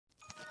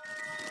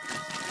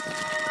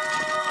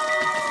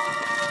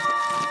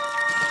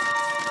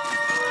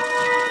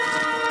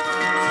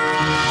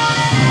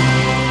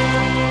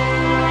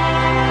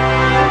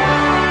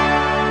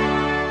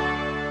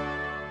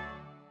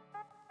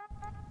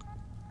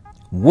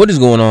What is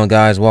going on,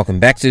 guys? Welcome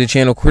back to the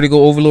channel. Critical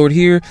Overlord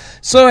here.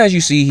 So as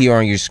you see here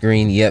on your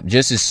screen, yep,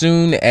 just as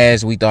soon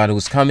as we thought it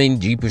was coming,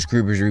 Jeepers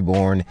Creepers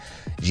Reborn,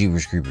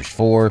 Jeepers Creepers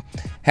 4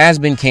 has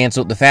been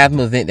canceled. The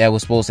Fathom event that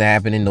was supposed to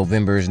happen in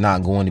November is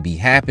not going to be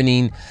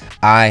happening.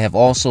 I have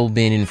also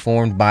been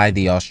informed by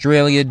the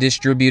Australia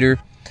distributor,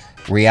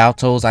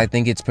 Rialto's, I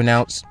think it's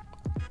pronounced.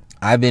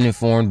 I've been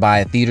informed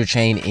by a theater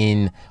chain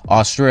in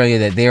Australia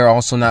that they're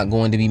also not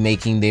going to be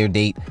making their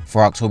date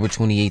for October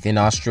 28th in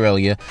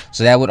Australia.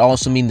 So that would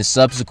also mean the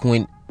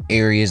subsequent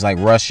areas like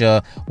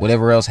Russia,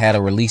 whatever else had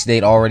a release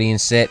date already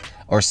set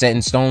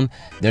in stone,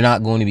 they're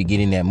not going to be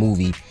getting that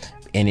movie.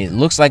 And it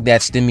looks like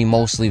that's stemming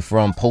mostly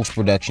from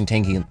post-production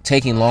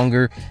taking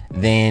longer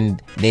than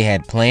they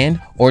had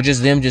planned, or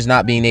just them just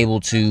not being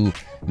able to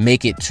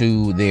make it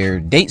to their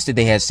dates that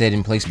they had set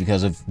in place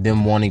because of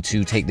them wanting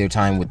to take their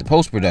time with the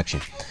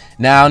post-production.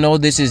 Now, I know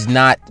this is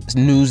not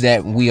news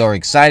that we are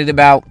excited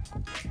about.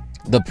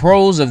 The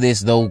pros of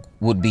this, though,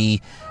 would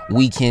be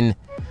we can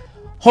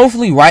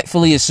hopefully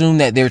rightfully assume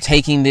that they're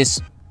taking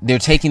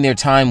their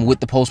time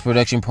with the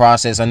post-production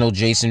process. I know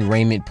Jason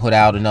Raymond put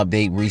out an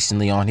update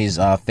recently on his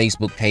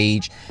Facebook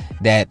page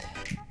that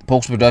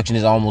post-production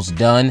is almost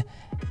done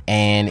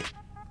and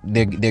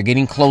they're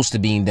getting close to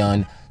being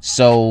done.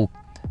 So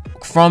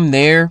from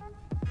there,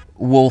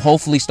 we'll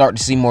hopefully start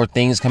to see more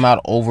things come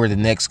out over the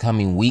next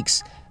coming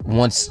weeks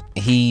once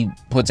he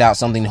puts out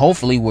something,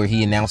 hopefully, where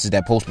he announces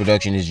that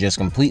post-production is just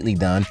completely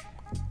done.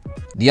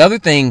 The other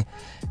thing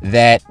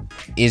that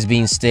is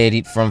being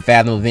stated from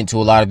Fathom Event to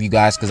a lot of you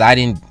guys, because I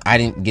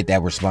didn't get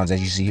that response, as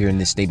you see here in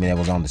this statement that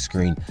was on the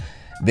screen.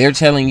 They're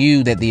telling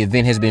you that the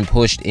event has been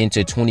pushed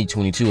into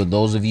 2022. And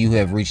those of you who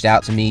have reached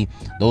out to me,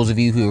 those of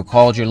you who have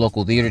called your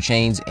local theater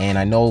chains, and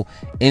I know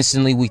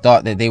instantly we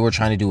thought that they were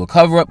trying to do a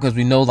cover-up, because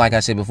we know, like I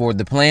said before,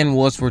 the plan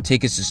was for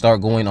tickets to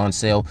start going on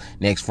sale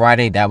next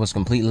Friday. That was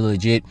completely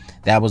legit.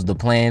 That was the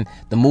plan.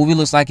 The movie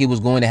looks like it was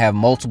going to have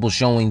multiple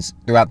showings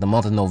throughout the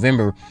month of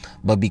November,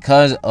 but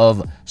because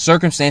of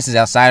circumstances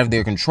outside of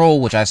their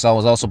control, which I saw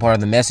was also part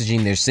of the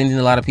messaging, they're sending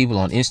a lot of people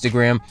on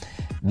Instagram.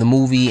 The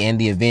movie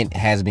and the event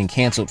has been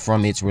canceled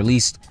from its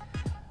release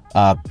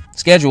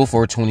schedule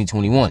for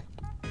 2021.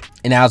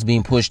 And now it's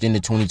being pushed into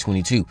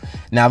 2022.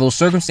 Now, those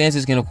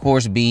circumstances can, of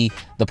course, be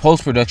the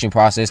post-production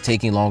process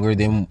taking longer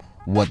than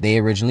what they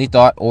originally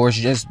thought, or it's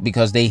just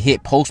because they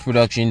hit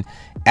post-production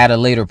at a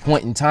later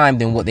point in time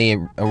than what they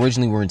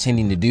originally were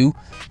intending to do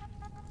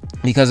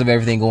because of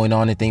everything going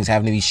on and things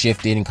having to be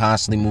shifted and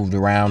constantly moved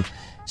around.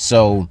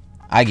 So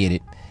I get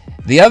it.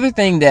 The other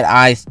thing that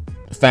I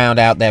found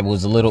out that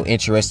was a little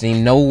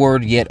interesting, no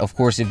word yet, of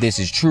course, if this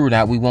is true or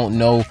not. We won't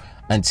know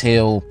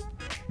until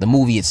the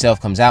movie itself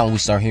comes out and we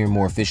start hearing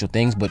more official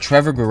things. But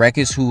Trevor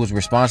Garekis, who was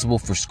responsible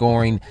for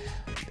scoring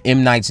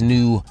M. Night's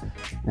new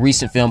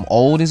recent film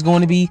Old, is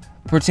going to be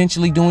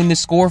potentially doing the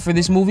score for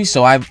this movie.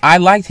 So I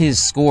liked his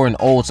score in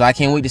Old, so I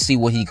can't wait to see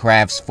what he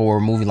crafts for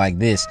a movie like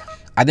this.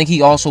 I think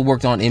he also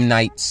worked on M.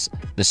 Night's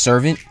The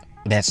Servant.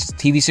 That's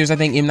TV series I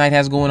think M. Night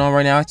has going on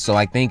right now. So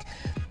I think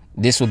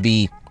this would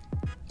be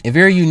a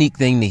very unique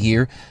thing to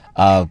hear.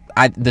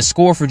 The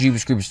score for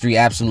Jeepers Creepers 3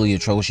 absolutely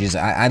atrocious.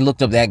 I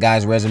looked up that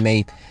guy's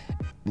resume.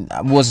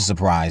 I wasn't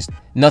surprised.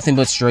 Nothing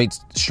but straight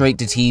to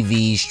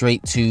TV,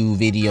 straight to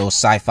video,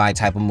 sci-fi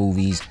type of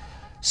movies.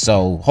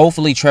 So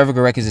hopefully Trevor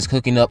Garekis is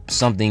cooking up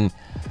something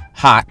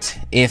hot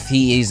if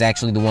he is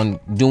actually the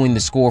one doing the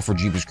score for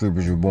Jeepers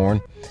Creepers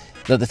Reborn.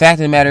 The fact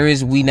of the matter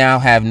is, we now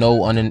have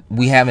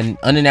we have an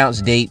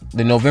unannounced date.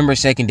 The November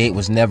 2nd date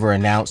was never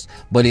announced,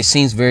 but it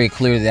seems very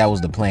clear that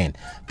was the plan.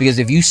 Because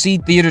if you see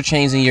theater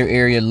chains in your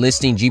area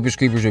listing Jeepers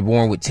Creepers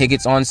Reborn with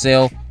tickets on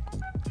sale,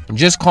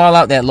 just call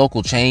out that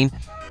local chain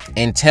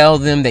and tell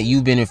them that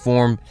you've been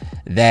informed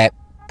that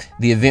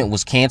the event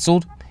was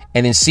canceled,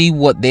 and then see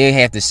what they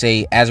have to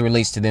say as it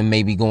relates to them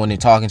maybe going and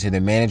talking to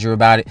their manager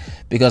about it.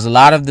 Because a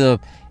lot of the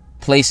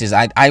places,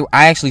 I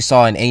actually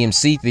saw in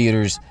AMC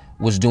theaters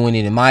was doing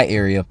it in my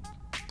area,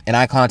 and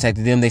I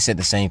contacted them. They said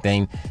the same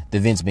thing. The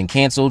event's been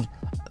canceled.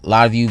 A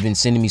lot of you have been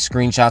sending me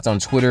screenshots on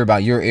Twitter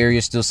about your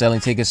area still selling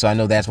tickets, so I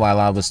know that's why a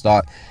lot of us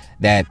thought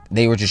that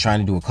they were just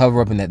trying to do a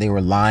cover-up and that they were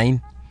lying.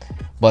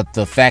 But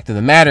the fact of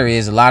the matter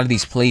is, a lot of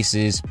these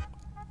places,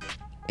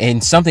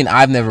 and something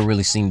I've never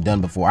really seen done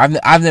before.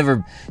 I've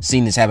never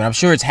seen this happen. I'm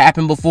sure it's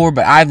happened before,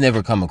 but I've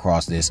never come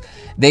across this.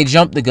 They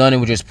jumped the gun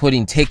and were just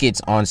putting tickets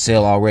on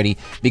sale already,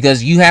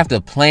 because you have to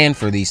plan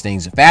for these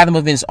things. Fathom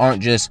events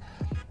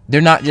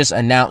they're not just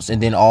announced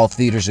and then all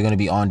theaters are going to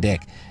be on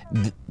deck.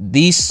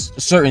 These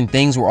certain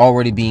things were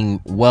already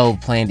being well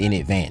planned in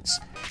advance.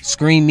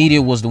 Screen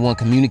Media was the one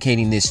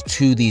communicating this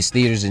to these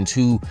theaters and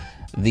to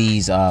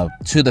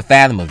the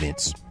Fathom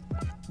events.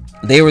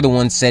 They were the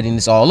ones setting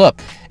this all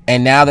up.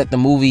 And now that the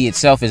movie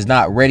itself is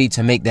not ready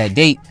to make that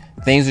date,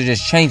 things are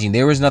just changing.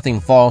 There was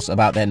nothing false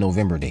about that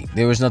November date.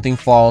 There was nothing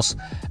false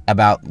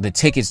about the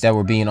tickets that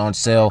were being on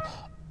sale.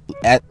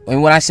 And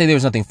when I say there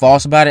was nothing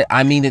false about it,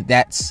 I mean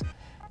that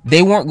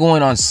they weren't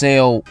going on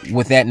sale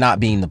with that not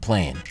being the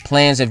plan.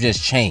 Plans have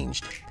just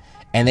changed.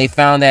 And they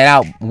found that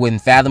out when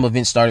Fathom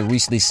Events started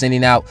recently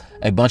sending out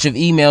a bunch of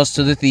emails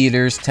to the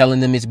theaters telling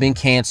them it's been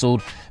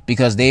canceled,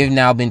 because they've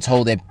now been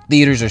told that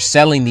theaters are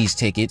selling these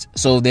tickets.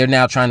 So they're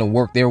now trying to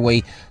work their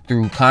way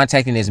through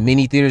contacting as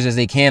many theaters as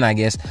they can, I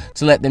guess,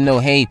 to let them know,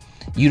 hey,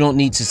 you don't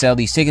need to sell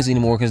these tickets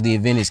anymore because the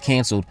event is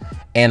canceled.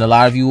 And a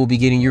lot of you will be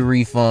getting your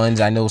refunds.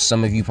 I know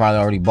some of you probably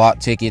already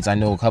bought tickets. I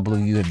know a couple of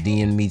you have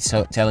DM'd me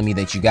telling me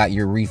that you got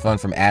your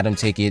refund from Adam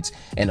Tickets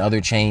and other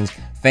chains.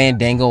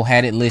 Fandango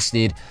had it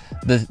listed.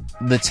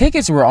 The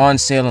tickets were on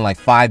sale in like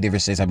 5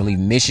 different states, I believe: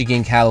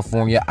 Michigan,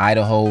 California,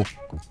 Idaho,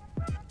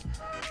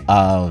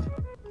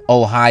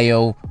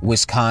 Ohio,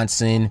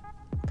 Wisconsin.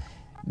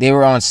 They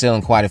were on sale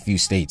in quite a few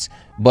states.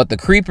 But The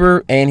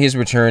Creeper and his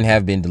return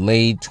have been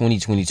delayed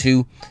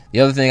 2022. The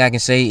other thing I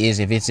can say is,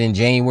 if it's in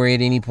January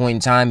at any point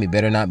in time, it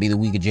better not be the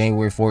week of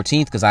January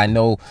 14th, because I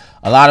know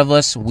a lot of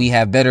us, we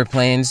have better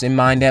plans in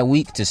mind that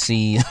week to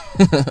see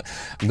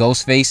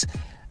Ghostface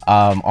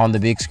on the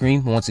big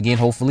screen once again,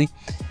 hopefully.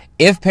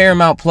 If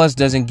Paramount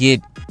doesn't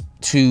get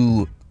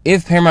too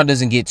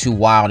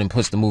wild and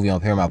puts the movie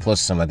on Paramount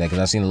Plus or something like that, because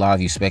I've seen a lot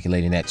of you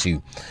speculating that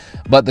too.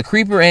 But The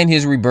Creeper and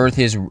his rebirth,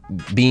 his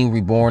being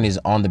reborn, is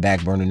on the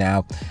back burner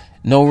now.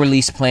 No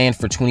release planned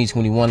for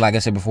 2021. Like I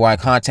said before, I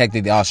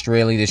contacted the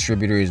Australia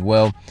distributor as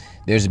well.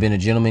 There's been a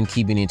gentleman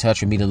keeping in touch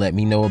with me to let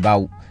me know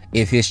about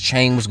if his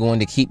chain was going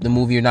to keep the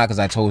movie or not, because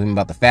I told him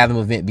about the Fathom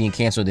event being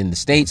canceled in the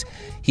States.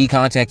 He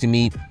contacted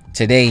me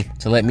today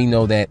to let me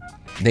know that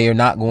they are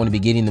not going to be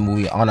getting the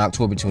movie on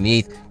October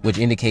 28th, which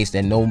indicates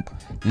that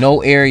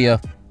no area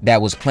that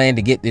was planned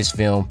to get this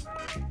film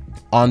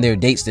on their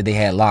dates that they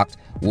had locked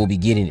will be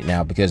getting it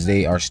now, because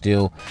they are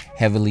still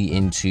heavily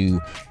into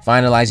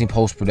finalizing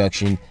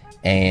post-production,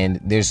 and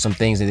there's some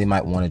things that they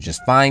might want to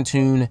just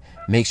fine-tune,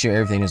 make sure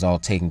everything is all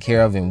taken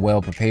care of and well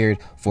prepared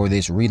for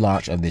this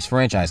relaunch of this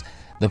franchise.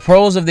 The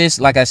pros of this,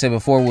 like I said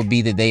before, would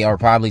be that they are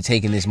probably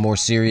taking this more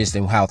serious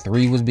than how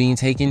 3 was being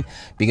taken,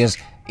 because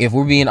if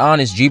we're being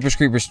honest, Jeepers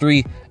Creepers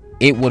 3,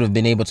 it would have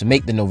been able to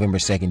make the November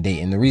 2nd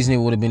date, and the reason it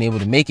would have been able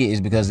to make it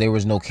is because there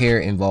was no care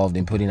involved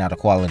in putting out a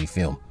quality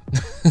film.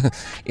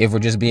 If we're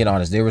just being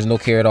honest, there was no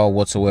care at all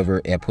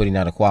whatsoever at putting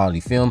out a quality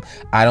film.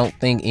 I don't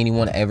think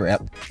anyone ever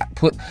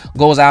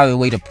goes out of the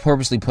way to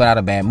purposely put out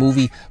a bad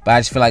movie, but I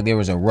just feel like there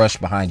was a rush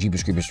behind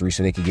Jeepers Creepers 3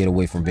 so they could get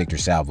away from Victor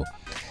Salva.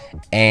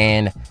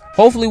 And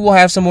hopefully we'll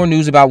have some more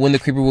news about when The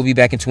Creeper will be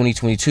back in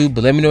 2022.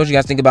 But let me know what you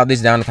guys think about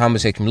this down in the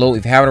comment section below.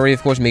 If you haven't already,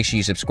 of course, make sure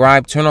you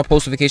subscribe, turn on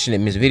post notification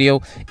and miss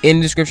video. In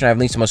the description, I have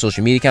links to my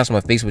social media accounts on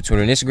my Facebook,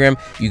 Twitter, and Instagram.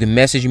 You can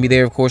message me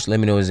there, of course. Let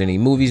me know if there's any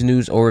movies,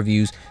 news, or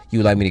reviews you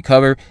would like me to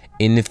cover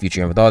in the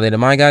future. And with all that in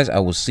mind, guys, I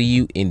will see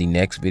you in the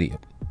next video.